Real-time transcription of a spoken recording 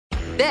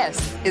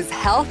This is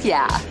Health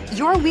Yeah,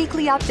 your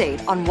weekly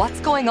update on what's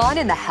going on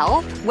in the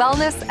health,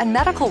 wellness, and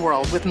medical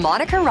world with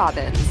Monica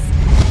Robbins.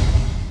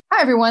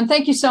 Hi, everyone.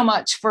 Thank you so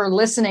much for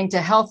listening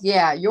to Health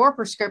Yeah, your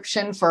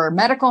prescription for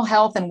medical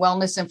health and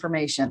wellness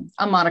information.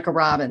 I'm Monica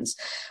Robbins.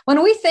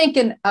 When we think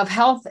of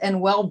health and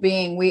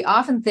well-being, we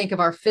often think of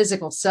our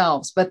physical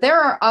selves, but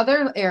there are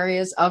other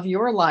areas of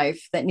your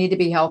life that need to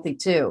be healthy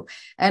too.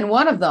 And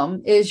one of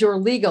them is your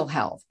legal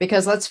health,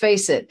 because let's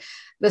face it,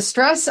 the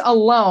stress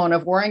alone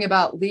of worrying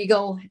about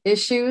legal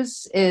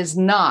issues is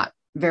not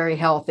very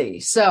healthy.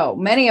 So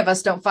many of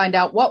us don't find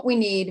out what we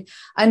need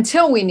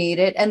until we need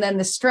it, and then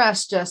the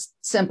stress just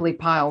simply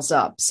piles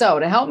up. So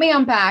to help me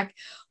unpack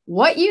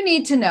what you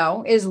need to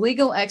know is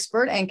legal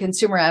expert and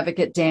consumer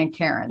advocate Dan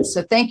Karen.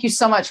 So thank you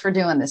so much for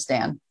doing this,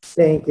 Dan.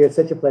 Thank you. It's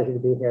such a pleasure to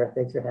be here.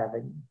 Thanks for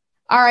having me.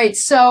 All right.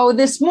 So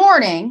this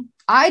morning,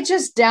 I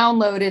just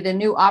downloaded a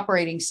new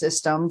operating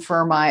system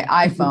for my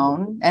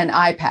iPhone and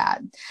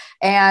iPad.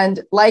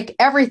 And like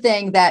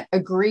everything, that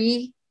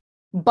agree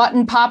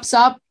button pops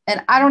up,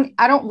 and I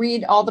don't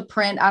read all the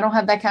print. I don't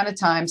have that kind of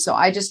time. So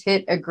I just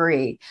hit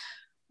agree.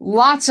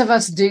 Lots of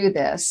us do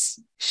this.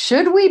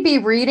 Should we be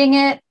reading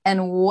it?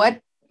 And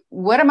what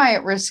am I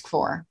at risk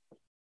for?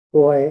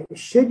 Boy,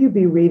 should you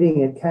be reading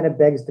it kind of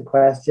begs the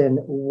question,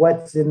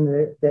 what's in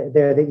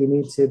there that you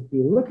need to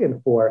be looking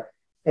for?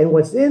 And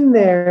what's in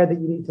there that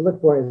you need to look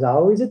for is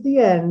always at the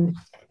end,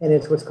 and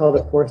it's what's called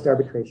a forced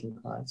arbitration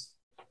clause.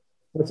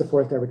 What's a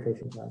forced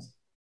arbitration clause?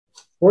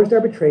 Forced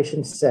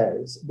arbitration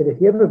says that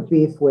if you have a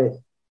beef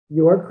with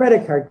your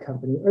credit card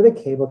company or the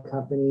cable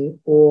company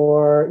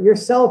or your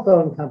cell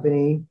phone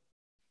company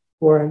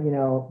for,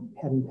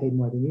 having paid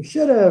more than you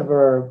should have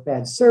or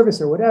bad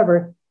service or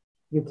whatever,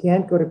 you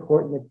can't go to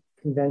court in the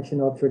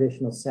conventional,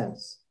 traditional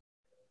sense.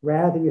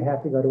 Rather, you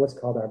have to go to what's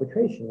called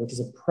arbitration, which is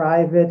a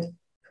private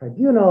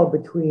tribunal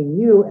between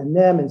you and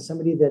them and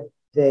somebody that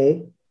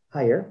they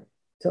hire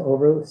to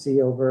oversee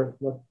your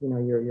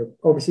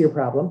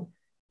problem.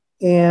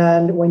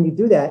 And when you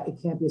do that, it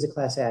can't be as a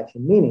class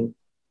action, meaning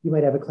you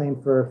might have a claim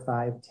for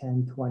 $5,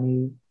 $10,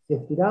 $20,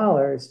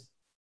 $50.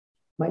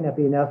 Might not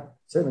be enough,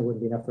 certainly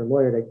wouldn't be enough for a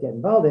lawyer to get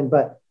involved in,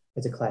 but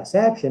as a class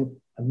action,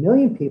 1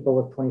 million people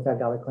with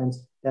 $25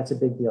 claims, that's a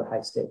big deal,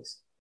 high stakes.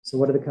 So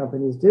what do the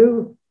companies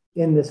do?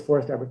 In this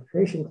forced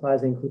arbitration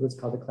clause, they include what's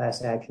called a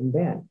class action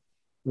ban,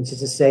 which is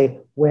to say,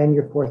 when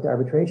you're forced to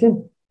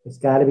arbitration, it's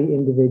got to be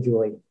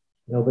individually,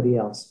 nobody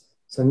else.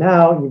 So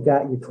now you've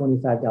got your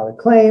 $25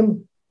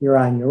 claim, you're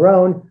on your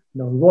own,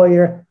 no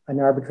lawyer, an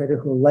arbitrator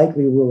who will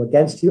likely rule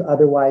against you.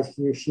 Otherwise,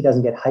 he or she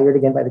doesn't get hired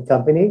again by the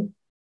company.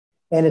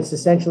 And it's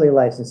essentially a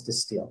license to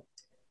steal.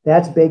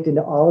 That's baked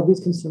into all of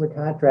these consumer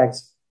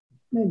contracts,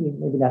 maybe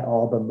not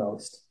all, but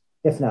most,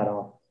 if not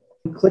all.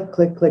 You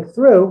click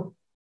through,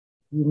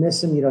 you miss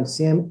them, you don't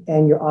see them,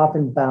 and you're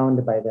often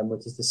bound by them,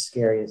 which is the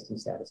scariest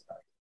and saddest part.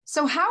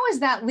 So how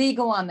is that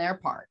legal on their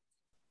part?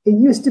 It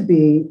used to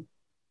be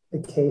the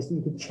case that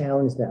you could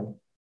challenge them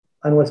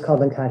on what's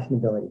called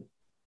unconscionability,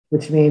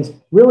 which means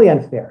really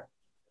unfair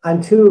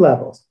on two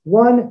levels.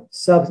 One,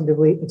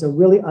 substantively, it's a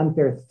really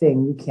unfair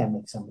thing. You can't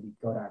make somebody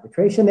go to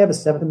arbitration. They have a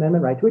Seventh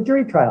Amendment right to a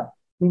jury trial.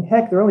 I mean,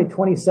 heck, there are only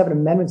 27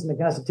 amendments in the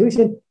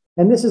Constitution,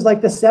 and this is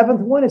like the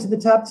seventh one. It's in the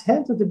top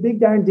 10, so it's a big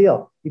darn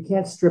deal. You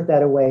can't strip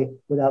that away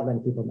without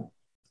letting people know.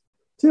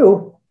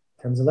 Two,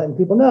 in terms of letting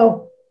people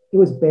know, it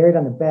was buried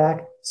on the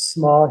back,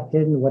 small,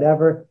 hidden,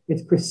 whatever.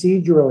 It's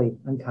procedurally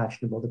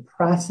unconscionable. The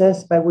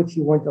process by which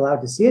you weren't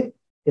allowed to see it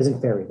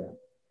isn't fair either.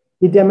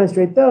 You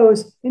demonstrate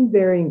those in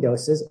varying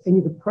doses, and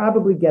you could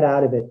probably get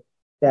out of it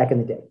back in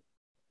the day.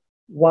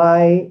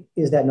 Why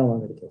is that no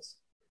longer the case?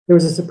 There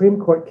was a Supreme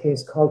Court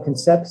case called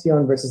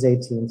Concepcion versus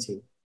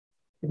AT&T.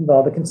 It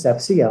involved the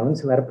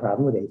Concepcions who had a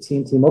problem with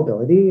AT&T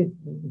mobility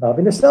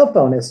involving their cell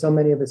phone, as so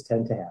many of us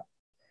tend to have.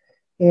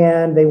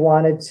 And they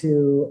wanted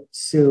to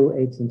sue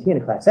AT&T in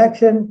a class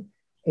action.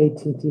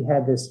 AT&T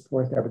had this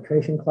forced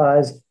arbitration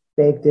clause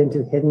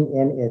hidden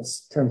in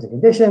its terms and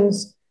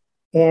conditions.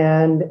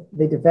 And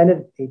they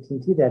defended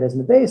AT&T that as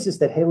the basis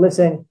that, hey,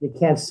 listen, you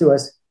can't sue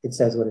us. It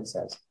says what it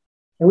says.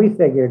 And we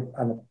figured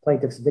on the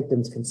plaintiff's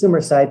victim's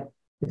consumer side,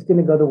 it's going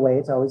to go the way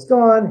it's always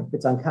gone. If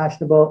it's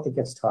unconscionable, it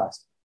gets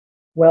tossed.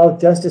 Well,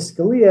 Justice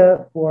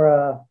Scalia, for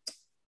I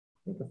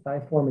think a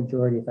 5-4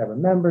 majority, if I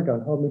remember,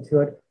 don't hold me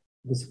to it,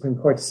 the Supreme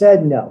Court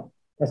said, no,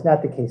 that's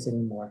not the case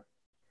anymore.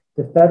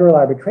 The Federal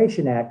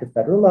Arbitration Act of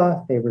federal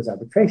law favors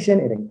arbitration.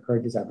 It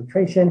encourages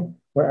arbitration,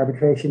 where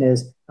arbitration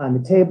is on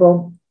the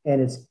table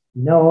and it's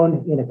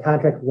known in a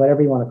contract,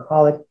 whatever you want to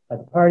call it, by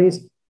the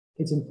parties.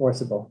 It's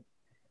enforceable.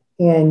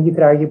 And you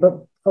could argue,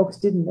 but folks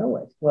didn't know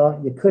it.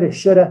 Well, you could have,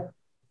 should have,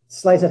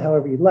 slice it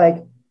however you'd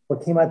like.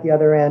 What came out the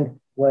other end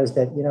was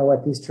that, you know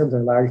what, these terms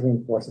are largely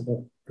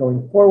enforceable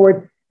going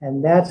forward.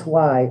 And that's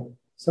why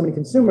so many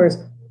consumers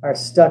are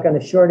stuck on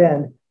the short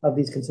end of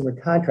these consumer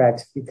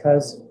contracts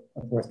because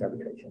of forced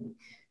arbitration.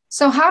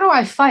 So how do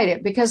I fight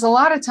it? Because a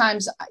lot of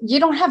times you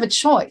don't have a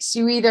choice.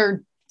 You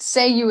either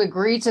say you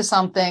agree to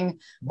something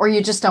or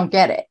you just don't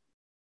get it.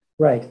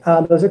 Right.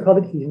 Those are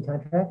called adhesion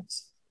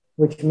contracts,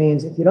 which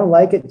means if you don't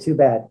like it, too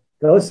bad.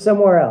 Go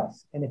somewhere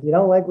else. And if you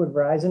don't like what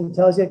Verizon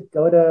tells you,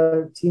 go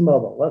to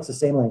T-Mobile. Well, it's the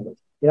same language.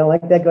 You don't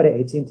like that, go to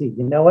AT&T.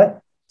 You know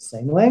what?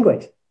 Same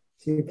language.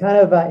 So you're kind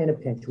of in a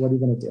pinch. What are you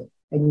going to do?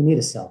 And you need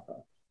a cell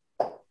phone.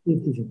 You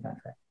need a fusion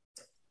contract.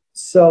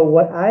 So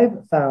what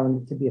I've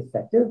found to be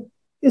effective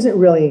isn't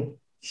really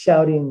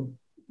shouting,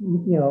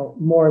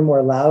 more and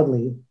more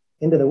loudly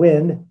into the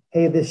wind,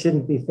 hey, this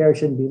shouldn't be fair,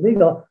 shouldn't be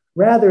legal.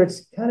 Rather,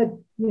 it's kind of,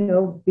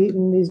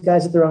 beating these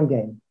guys at their own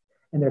game.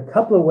 And there are a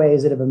couple of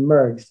ways that have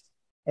emerged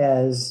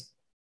as,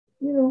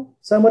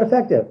 somewhat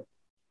effective.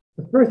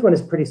 The first one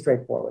is pretty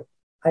straightforward.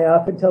 I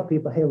often tell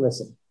people, hey,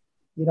 listen,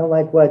 you don't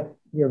like what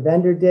your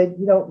vendor did,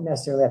 you don't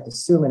necessarily have to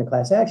sue them in a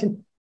class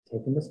action.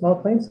 Take them to small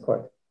claims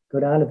court. Go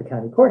down to the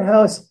county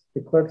courthouse.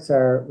 The clerks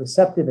are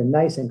receptive and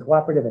nice and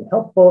cooperative and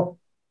helpful.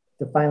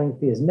 The filing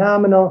fee is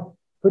nominal.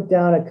 Put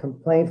down a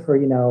complaint for,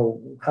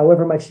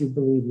 however much you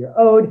believe you're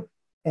owed.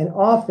 And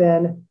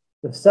often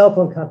the cell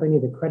phone company,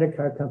 the credit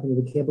card company,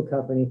 the cable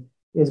company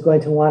is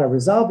going to want to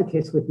resolve the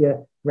case with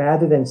you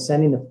rather than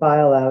sending the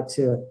file out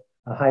to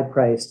a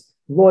high-priced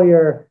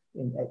lawyer,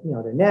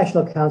 their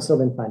national counsel,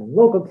 then finding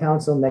local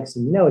counsel. Next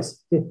thing you know,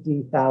 it's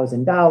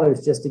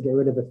 $50,000 just to get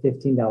rid of a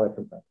 $15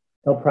 complaint.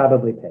 They'll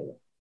probably pay you.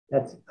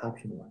 That's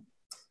option one.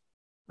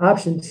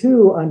 Option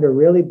two, under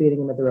really beating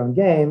them at their own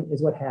game,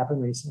 is what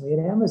happened recently at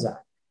Amazon.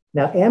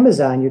 Now,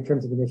 Amazon, your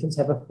terms and conditions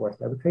have a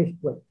forced arbitration,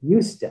 what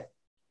used to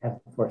have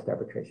a forced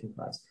arbitration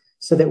clause,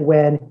 so that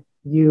when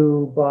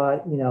you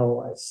bought,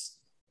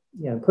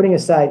 putting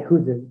aside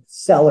who the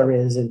seller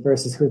is and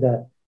versus who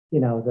the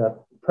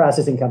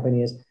processing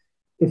company is,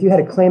 if you had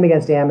a claim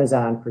against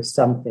Amazon for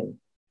something,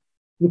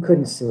 you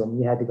couldn't sue them.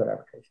 You had to go to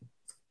arbitration.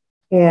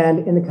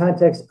 And in the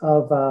context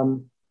of,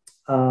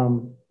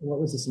 what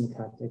was this in the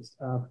context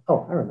of?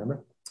 Oh, I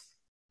remember.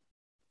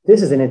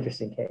 This is an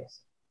interesting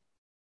case.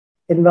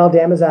 It involved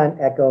Amazon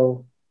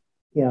Echo,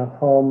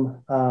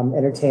 home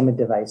entertainment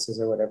devices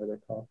or whatever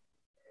they're called.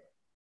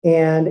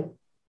 And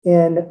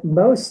in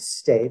most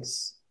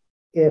states,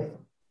 if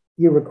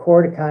you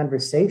record a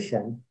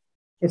conversation,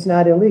 it's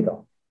not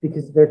illegal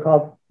because they're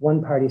called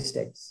one-party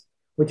states,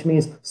 which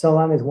means so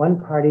long as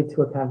one party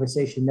to a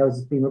conversation knows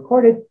it's being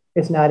recorded,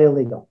 it's not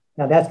illegal.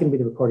 Now, that's going to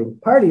be the recording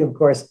party, of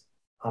course,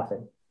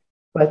 often,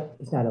 but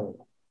it's not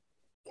illegal.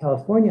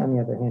 California, on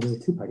the other hand, is a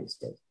two-party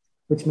state,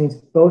 which means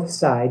both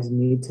sides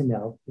need to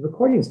know the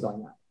recording is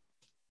going on.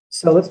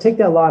 So let's take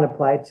that law and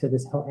apply it to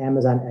this whole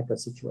Amazon Echo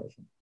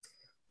situation.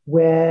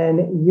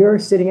 When you're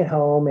sitting at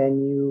home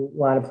and you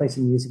want to play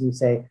some music, you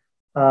say,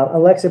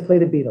 Alexa, play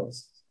the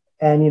Beatles.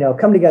 And,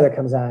 Come Together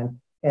comes on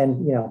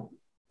and,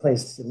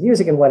 plays some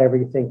music and whatever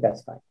you think,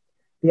 that's fine.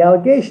 The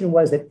allegation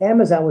was that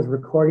Amazon was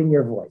recording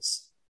your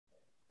voice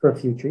for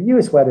future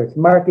use, whether it's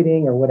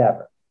marketing or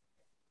whatever.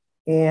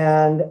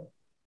 And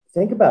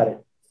think about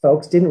it.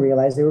 Folks didn't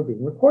realize they were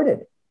being recorded.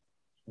 It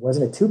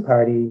wasn't a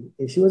two-party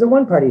issue, it was a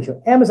one-party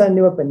issue. Amazon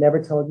knew it, but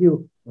never told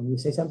you when you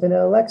say something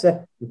to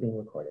Alexa, you're being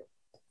recorded.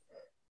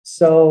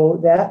 So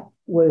that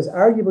was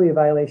arguably a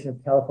violation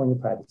of California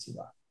privacy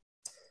law.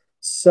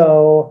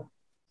 So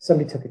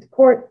somebody took it to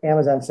court.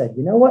 Amazon said,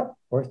 you know what?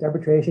 Forced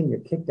arbitration, you're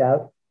kicked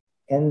out.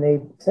 And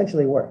they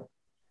essentially were.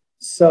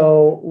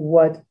 So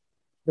what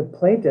the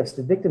plaintiffs,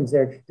 the victims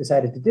there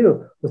decided to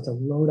do was to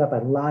load up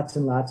on lots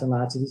and lots and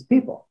lots of these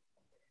people.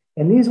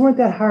 And these weren't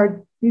that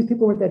hard. These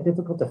people weren't that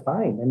difficult to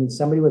find. I mean,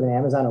 somebody with an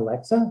Amazon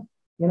Alexa,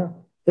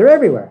 they're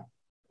everywhere.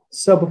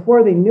 So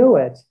before they knew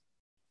it,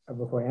 or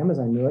before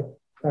Amazon knew it,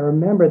 I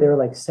remember there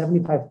were like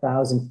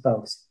 75,000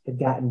 folks had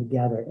gotten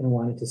together and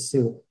wanted to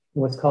sue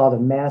in what's called a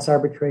mass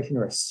arbitration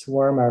or a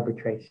swarm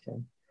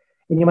arbitration.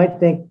 And you might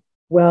think,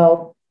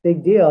 well,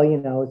 big deal,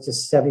 it's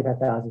just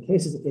 75,000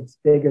 cases. It's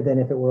bigger than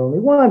if it were only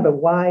one, but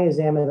why is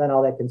Amazon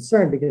all that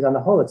concerned? Because on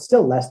the whole, it's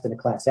still less than a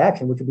class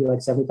action, which would be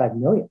like 75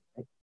 million.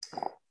 Right?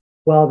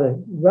 Well,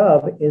 the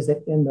rub is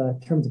that in the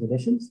terms and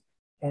conditions,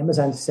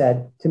 Amazon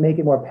said to make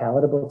it more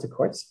palatable to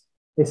courts,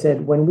 they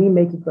said, when we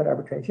make you go to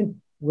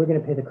arbitration, we're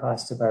going to pay the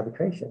costs of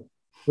arbitration,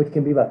 which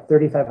can be about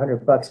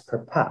 $3,500 per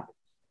pop.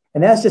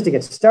 And that's just to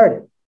get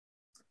started.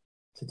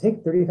 So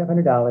take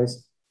 $3,500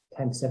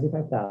 times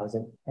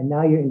 75,000, and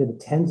now you're into the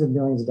tens of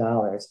millions of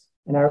dollars.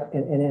 And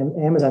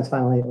Amazon's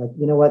finally like,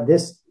 you know what,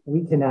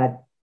 we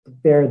cannot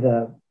bear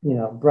the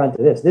brunt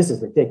of this. This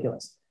is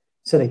ridiculous.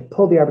 So they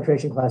pulled the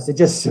arbitration clause to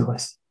just sue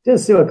us,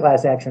 just sue a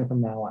class action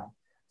from now on.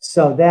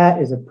 So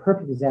that is a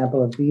perfect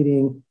example of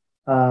beating,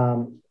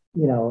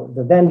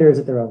 the vendors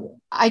at their own game.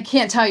 I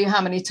can't tell you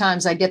how many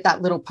times I get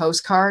that little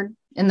postcard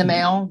in the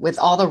mail with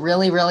all the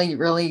really, really,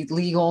 really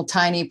legal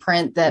tiny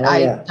print that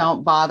I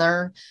don't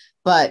bother,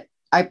 but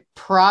I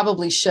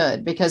probably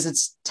should, because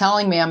it's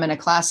telling me I'm in a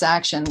class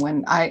action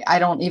when I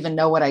don't even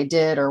know what I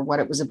did or what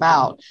it was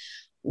about.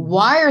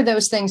 Why are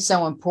those things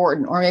so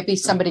important? Or maybe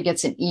somebody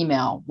gets an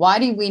email. Why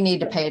do we need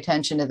to pay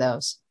attention to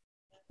those?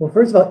 Well,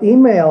 first of all,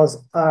 emails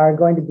are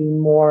going to be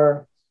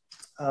more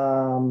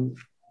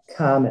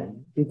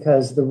common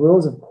because the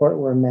rules of court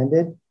were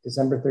amended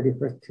December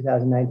 31st,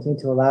 2019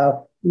 to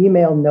allow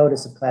email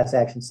notice of class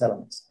action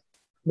settlements.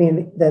 I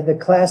mean, the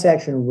class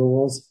action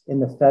rules in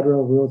the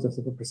federal rules of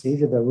civil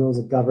procedure, the rules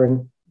that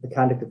govern the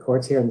conduct of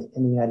courts here in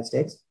the United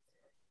States,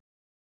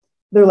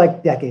 they're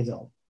like decades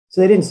old.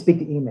 So they didn't speak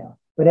to email.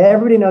 But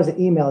everybody knows that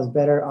email is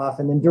better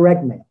often than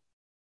direct mail.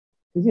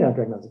 Because,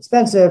 direct mail is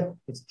expensive,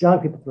 it's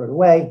junk, people throw it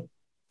away.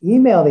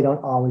 Email, they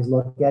don't always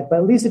look at, but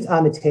at least it's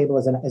on the table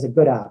as a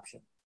good option.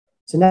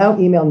 So now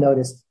email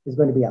notice is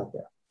going to be out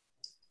there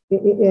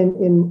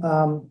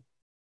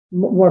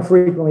more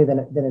frequently than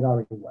it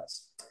already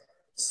was.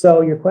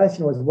 So your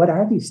question was, what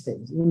are these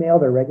things?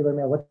 Email or regular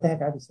mail? What the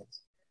heck are these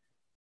things?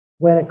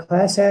 When a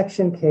class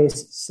action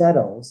case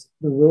settles,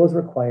 the rules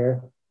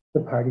require the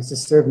parties to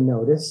serve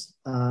notice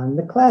on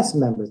the class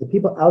members, the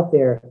people out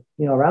there,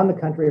 around the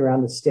country,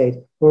 around the state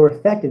who are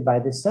affected by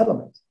this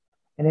settlement.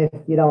 And if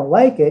you don't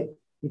like it,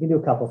 you can do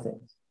a couple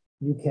things.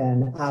 You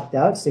can opt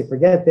out, say,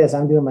 forget this,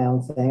 I'm doing my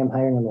own thing, I'm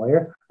hiring a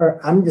lawyer, or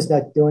I'm just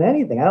not doing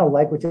anything. I don't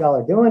like what y'all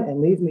are doing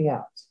and leave me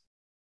out.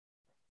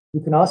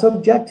 You can also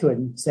object to it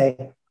and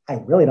say, I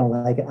really don't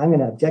like it. I'm going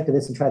to object to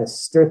this and try to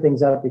stir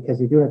things up because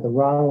you're doing it the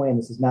wrong way and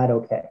this is not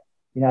okay.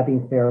 You're not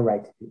being fair or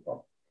right to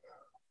people.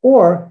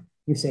 Or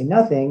you say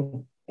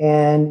nothing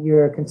and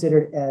you're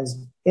considered as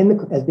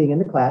being in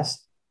the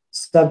class,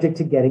 subject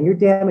to getting your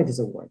damages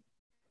award.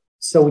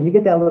 So when you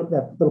get that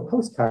little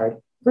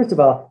postcard, first of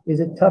all, is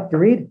it tough to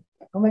read?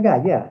 Oh my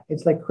God, yeah,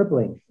 it's like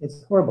crippling.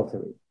 It's horrible to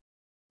read.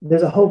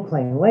 There's a whole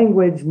plain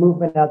language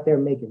movement out there,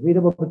 make it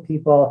readable to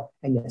people,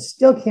 and you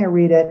still can't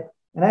read it.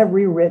 And I've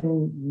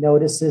rewritten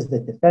notices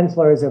that defense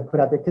lawyers have put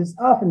out there because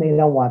often they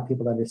don't want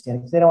people to understand it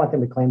because they don't want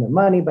them to claim their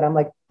money. But I'm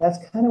like, that's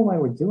kind of why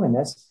we're doing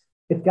this.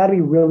 It's got to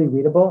be really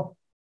readable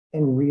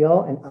and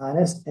real and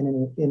honest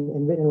and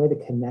written in a way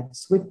that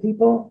connects with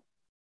people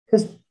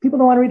because people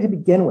don't want to read it to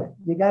begin with.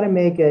 You got to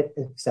make it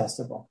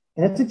accessible.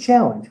 And it's a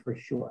challenge for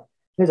sure.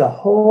 There's a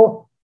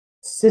whole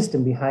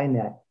system behind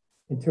that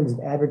in terms of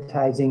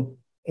advertising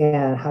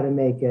and how to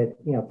make it,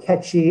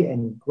 catchy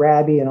and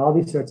grabby and all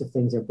these sorts of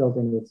things are built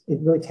into it. It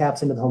really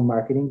taps into the whole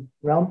marketing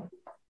realm.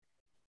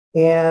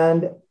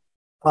 And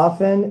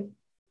often,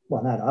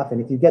 well, not often,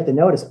 if you get the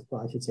notice,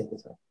 well, I should say it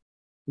this way.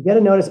 You get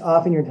a notice,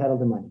 often you're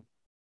entitled to money.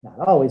 Not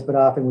always, but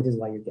often, which is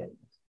why you're getting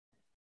it.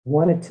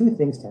 One of two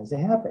things tends to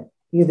happen.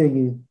 Either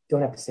you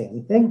don't have to say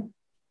anything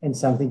and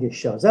something just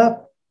shows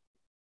up,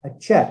 a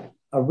check,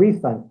 a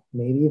refund,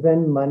 maybe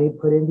even money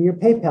put into your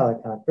PayPal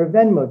account or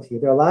Venmo to you.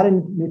 There are a lot of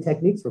new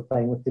techniques we're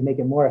playing with to make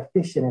it more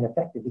efficient and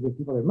effective to give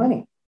people their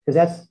money because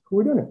that's who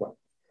we're doing it for.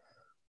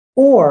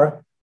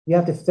 Or you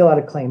have to fill out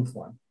a claim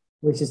form,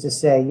 which is to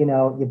say, you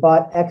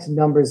bought X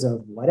numbers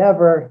of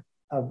whatever,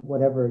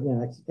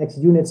 X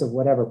units of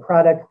whatever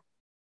product.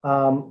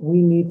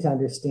 We need to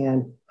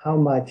understand how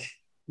much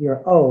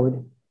you're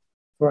owed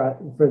for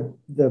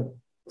the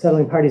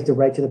settling parties to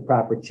write you the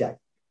proper check,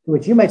 to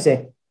which you might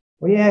say,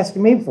 what are you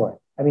asking me for?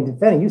 I mean,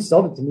 defendant, you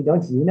sold it to me,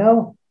 don't you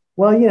know?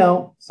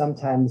 Well,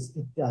 sometimes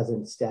it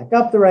doesn't stack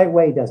up the right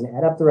way, it doesn't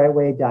add up the right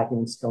way,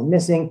 documents still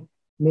missing.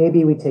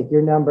 Maybe we take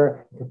your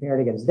number and compare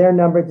it against their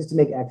number just to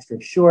make extra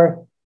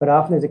sure, but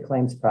often there's a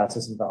claims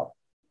process involved.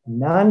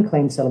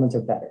 Non-claim settlements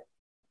are better.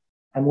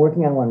 I'm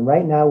working on one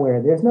right now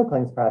where there's no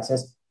claims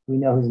process. We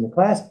know who's in the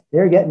class,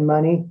 they're getting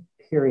money,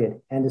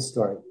 period, end of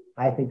story.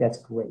 I think that's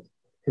great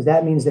because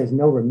that means there's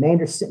no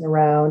remainder sitting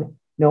around,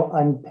 no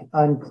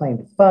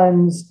unclaimed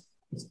funds.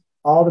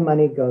 All the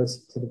money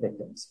goes to the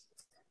victims.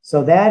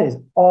 So that is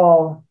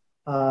all,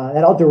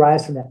 that all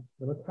derives from that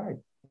little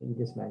card that you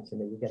just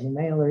mentioned that you get in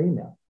the mail or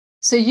email.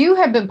 So you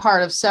have been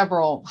part of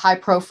several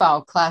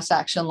high-profile class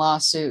action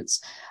lawsuits.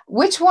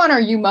 Which one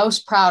are you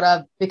most proud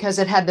of because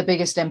it had the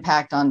biggest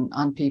impact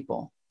on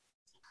people?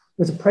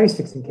 It was a price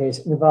fixing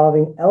case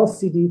involving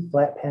LCD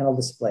flat panel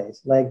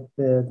displays, like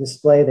the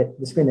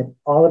screen that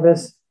all of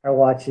us are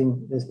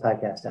watching this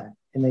podcast on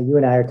and that you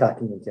and I are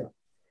talking into.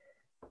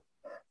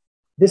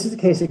 This is a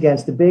case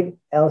against the big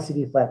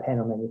LCD flat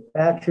panel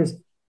manufacturers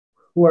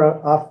who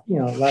are off, a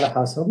lot of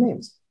household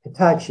names: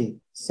 Hitachi,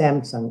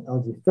 Samsung,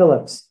 LG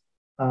Philips,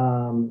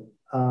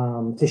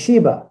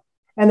 Toshiba,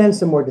 and then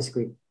some more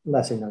discrete,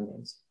 lesser known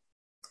names.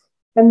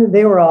 And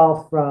they were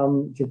all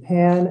from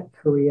Japan,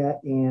 Korea,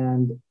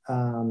 and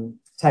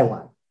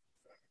Taiwan.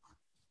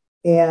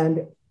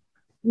 And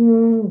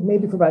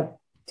maybe for about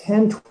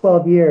 10,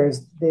 12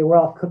 years, they were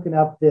all cooking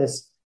up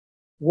this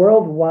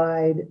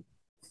worldwide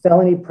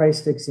felony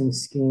price fixing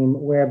scheme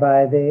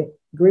whereby they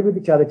agreed with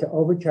each other to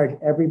overcharge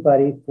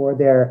everybody for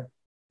their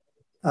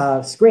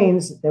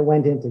screens that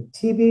went into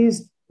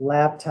TVs,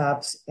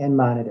 laptops, and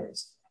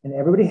monitors. And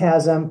everybody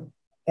has them.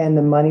 And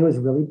the money was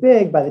really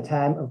big by the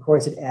time, of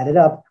course, it added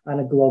up on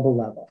a global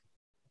level.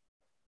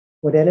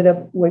 What we ended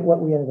up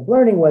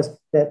learning was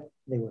that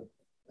they were,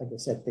 like I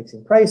said,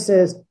 fixing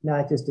prices,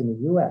 not just in the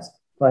US,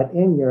 but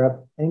in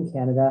Europe and in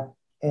Canada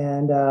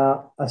and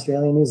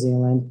Australia, New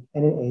Zealand,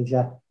 and in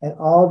Asia, and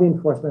all the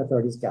enforcement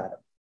authorities got them.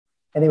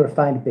 And they were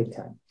fined big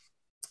time.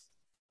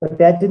 But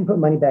that didn't put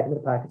money back into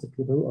the pockets of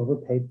people who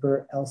overpaid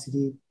for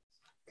LCD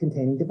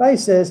containing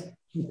devices.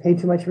 You paid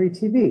too much for your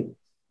TV.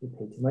 You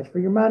paid too much for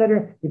your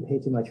monitor. You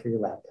paid too much for your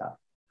laptop.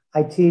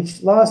 I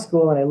teach law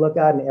school and I look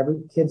out and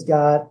every kid's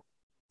got,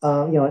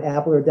 an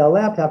Apple or Dell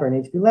laptop or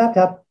an HP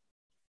laptop.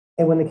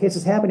 And when the case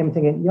is happening, I'm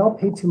thinking, y'all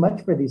pay too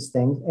much for these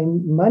things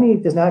and money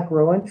does not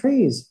grow on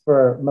trees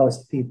for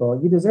most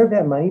people. You deserve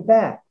that money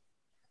back.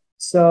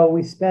 So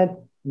we spent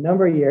a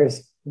number of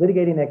years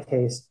litigating that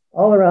case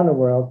all around the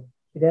world.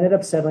 It ended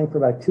up settling for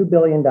about $2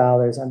 billion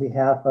on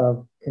behalf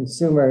of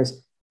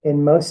consumers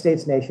in most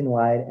states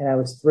nationwide. And I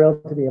was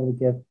thrilled to be able to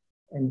give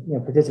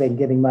and participate in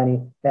giving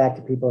money back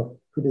to people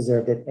who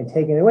deserved it and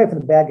taking it away from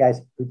the bad guys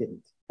who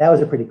didn't. That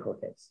was a pretty cool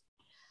case.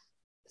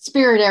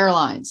 Spirit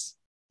Airlines.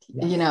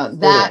 Yes.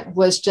 That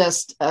was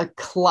just a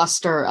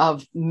cluster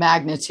of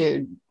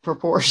magnitude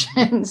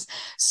proportions.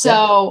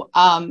 So,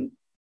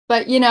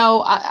 but,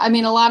 I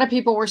mean, a lot of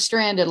people were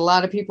stranded. A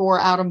lot of people were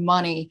out of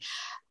money.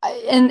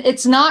 And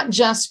it's not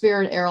just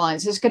Spirit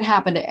Airlines. This could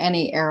happen to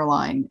any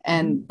airline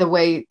and the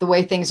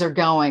way things are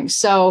going.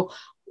 So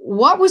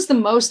what was the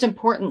most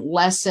important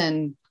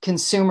lesson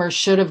consumers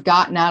should have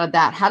gotten out of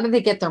that? How do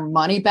they get their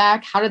money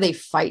back? How do they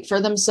fight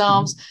for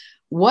themselves? Mm-hmm.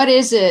 What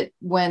is it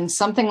when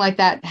something like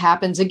that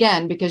happens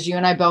again? Because you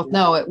and I both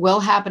know it will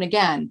happen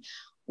again.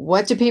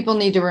 What do people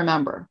need to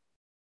remember?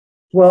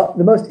 Well,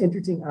 the most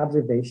interesting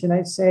observation,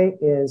 I'd say,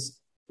 is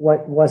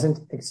what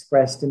wasn't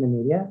expressed in the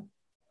media.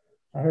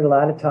 I heard a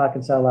lot of talk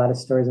and saw a lot of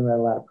stories and read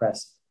a lot of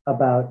press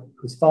about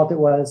whose fault it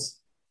was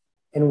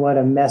and what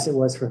a mess it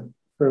was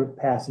for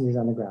passengers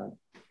on the ground.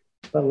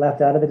 But left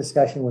out of the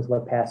discussion was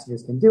what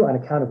passengers can do on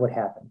account of what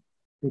happened.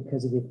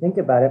 Because if you think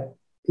about it,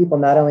 people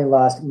not only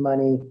lost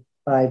money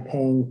by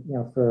paying,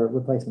 for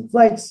replacement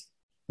flights,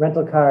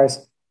 rental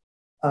cars,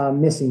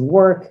 missing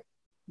work,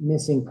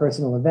 missing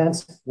personal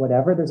events,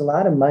 whatever. There's a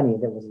lot of money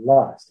that was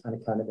lost on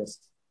account of this.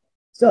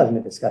 Still hasn't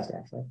been discussed,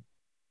 actually.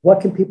 What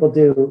can people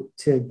do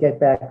to get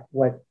back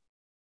what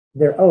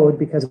they're owed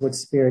because of what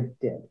Spirit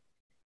did?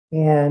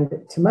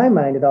 And to my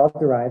mind, it all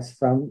derives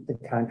from the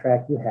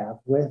contract you have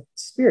with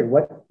Spirit.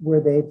 What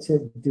were they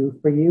to do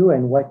for you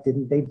and what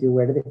didn't they do?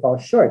 Where did they fall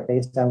short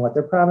based on what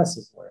their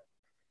promises were?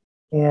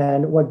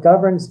 And what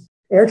governs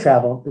air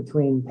travel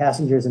between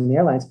passengers and the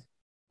airlines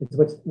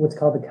is what's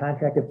called the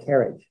contract of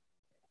carriage.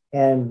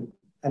 And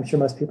I'm sure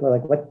most people are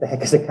like, what the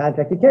heck is a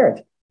contract of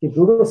carriage? If you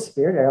Google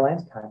Spirit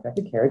Airlines contract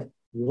of carriage,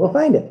 you will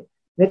find it.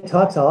 And it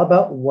talks all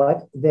about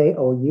what they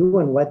owe you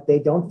and what they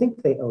don't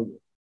think they owe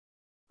you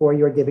for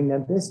your giving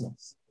them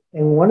business.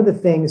 And one of the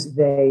things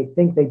they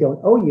think they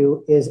don't owe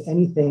you is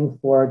anything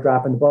for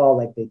dropping the ball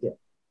like they did.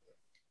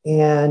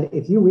 And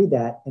if you read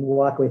that and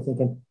walk away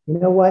thinking, you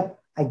know what?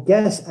 I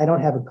guess I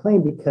don't have a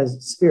claim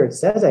because Spirit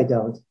says I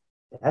don't.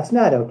 That's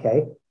not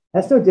okay.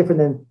 That's no different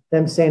than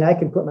them saying I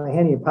can put my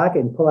hand in your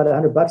pocket and pull out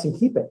 $100 and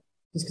keep it.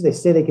 Just because they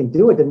say they can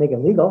do it doesn't make it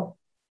legal.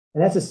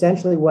 And that's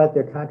essentially what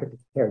their contract of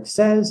carriage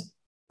says.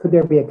 Could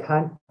there be a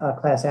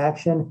class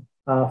action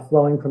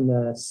flowing from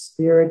the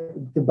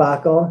Spirit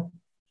debacle?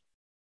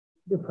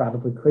 There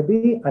probably could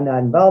be. I'm not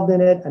involved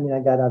in it. I mean, I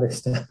got other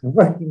stuff I'm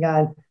working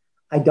on.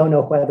 I don't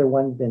know whether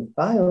one's been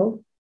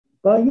filed,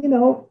 but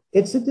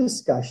it's a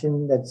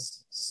discussion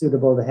that's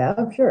suitable to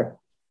have. Sure.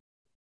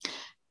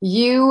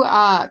 You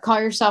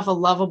call yourself a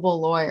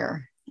lovable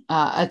lawyer,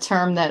 a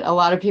term that a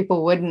lot of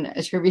people wouldn't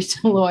attribute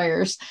to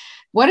lawyers.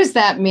 What does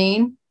that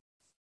mean?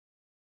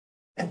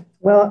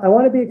 Well, I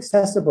want to be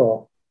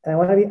accessible and I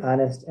want to be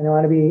honest and I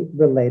want to be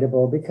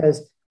relatable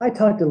because I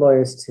talk to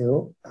lawyers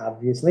too,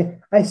 obviously.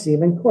 I see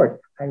them in court.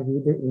 I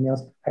read their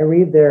emails. I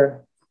read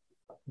their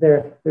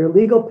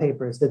legal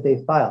papers that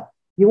they file.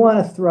 You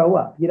want to throw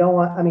up. You don't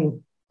want,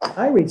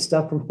 I read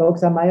stuff from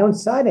folks on my own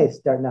side I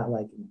start not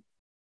liking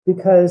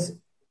because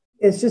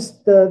it's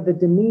just the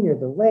demeanor,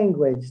 the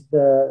language,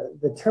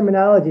 the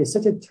terminology is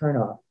such a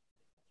turnoff.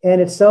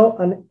 And it's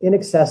so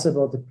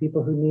inaccessible to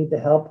people who need the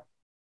help,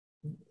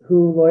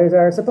 who lawyers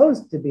are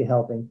supposed to be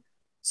helping.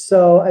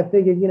 So I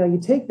figured, you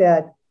take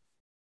that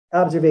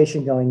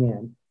observation going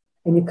in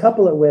and you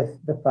couple it with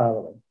the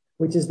following,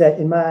 which is that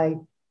in my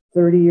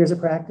 30 years of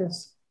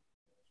practice,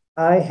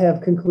 I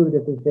have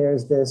concluded that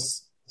there's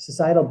this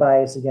societal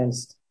bias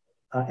against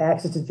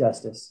access to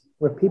justice,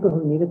 where people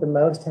who need it the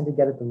most tend to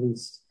get it the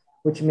least,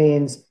 which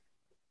means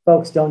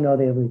folks don't know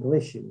they have legal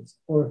issues,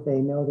 or if they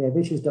know they have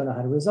issues, don't know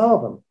how to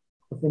resolve them.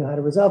 If they know how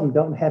to resolve them,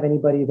 don't have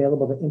anybody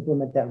available to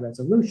implement that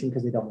resolution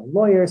because they don't know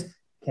lawyers,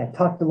 can't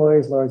talk to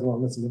lawyers, lawyers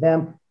won't listen to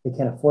them, they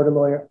can't afford a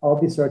lawyer, all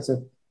these sorts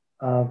of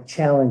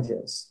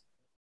challenges,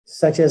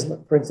 such as,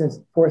 for instance,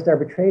 forced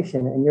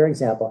arbitration. In your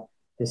example,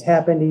 this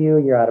happened to you,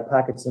 you're out of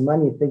pocket some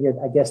money, you figured,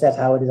 I guess that's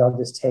how it is, I'll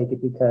just take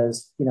it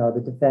because,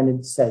 the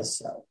defendant says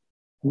so.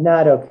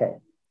 Not okay.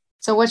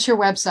 So what's your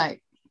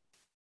website?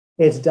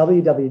 It's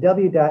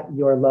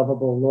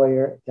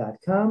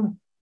www.yourlovablelawyer.com,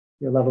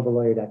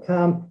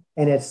 yourlovablelawyer.com,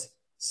 and it's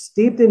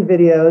steeped in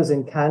videos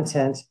and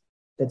content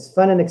that's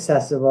fun and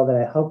accessible that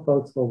I hope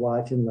folks will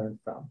watch and learn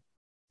from.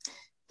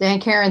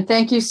 Dan Karen,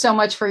 thank you so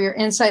much for your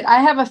insight.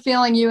 I have a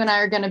feeling you and I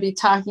are going to be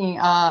talking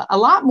a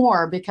lot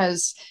more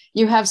because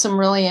you have some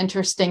really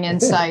interesting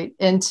insight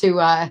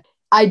into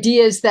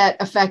ideas that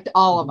affect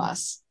all of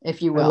us,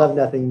 if you will. I love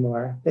nothing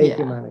more. Thank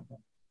you, Monica.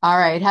 All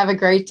right. Have a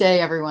great day,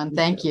 everyone.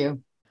 Thank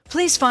you.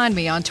 Please find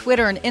me on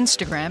Twitter and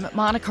Instagram at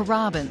Monica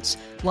Robbins.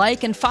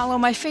 Like and follow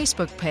my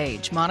Facebook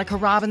page, Monica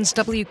Robbins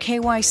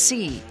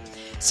WKYC.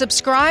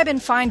 Subscribe and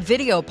find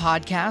video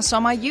podcasts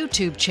on my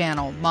YouTube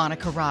channel,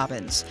 Monica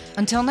Robbins.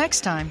 Until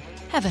next time,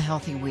 have a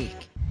healthy week.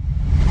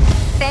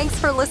 Thanks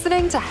for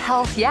listening to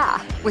Health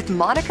Yeah with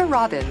Monica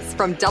Robbins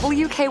from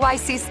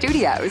WKYC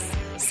Studios.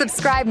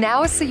 Subscribe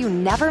now so you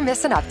never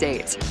miss an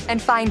update.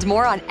 And find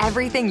more on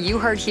everything you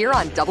heard here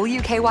on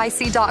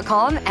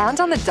WKYC.com and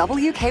on the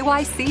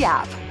WKYC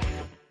app.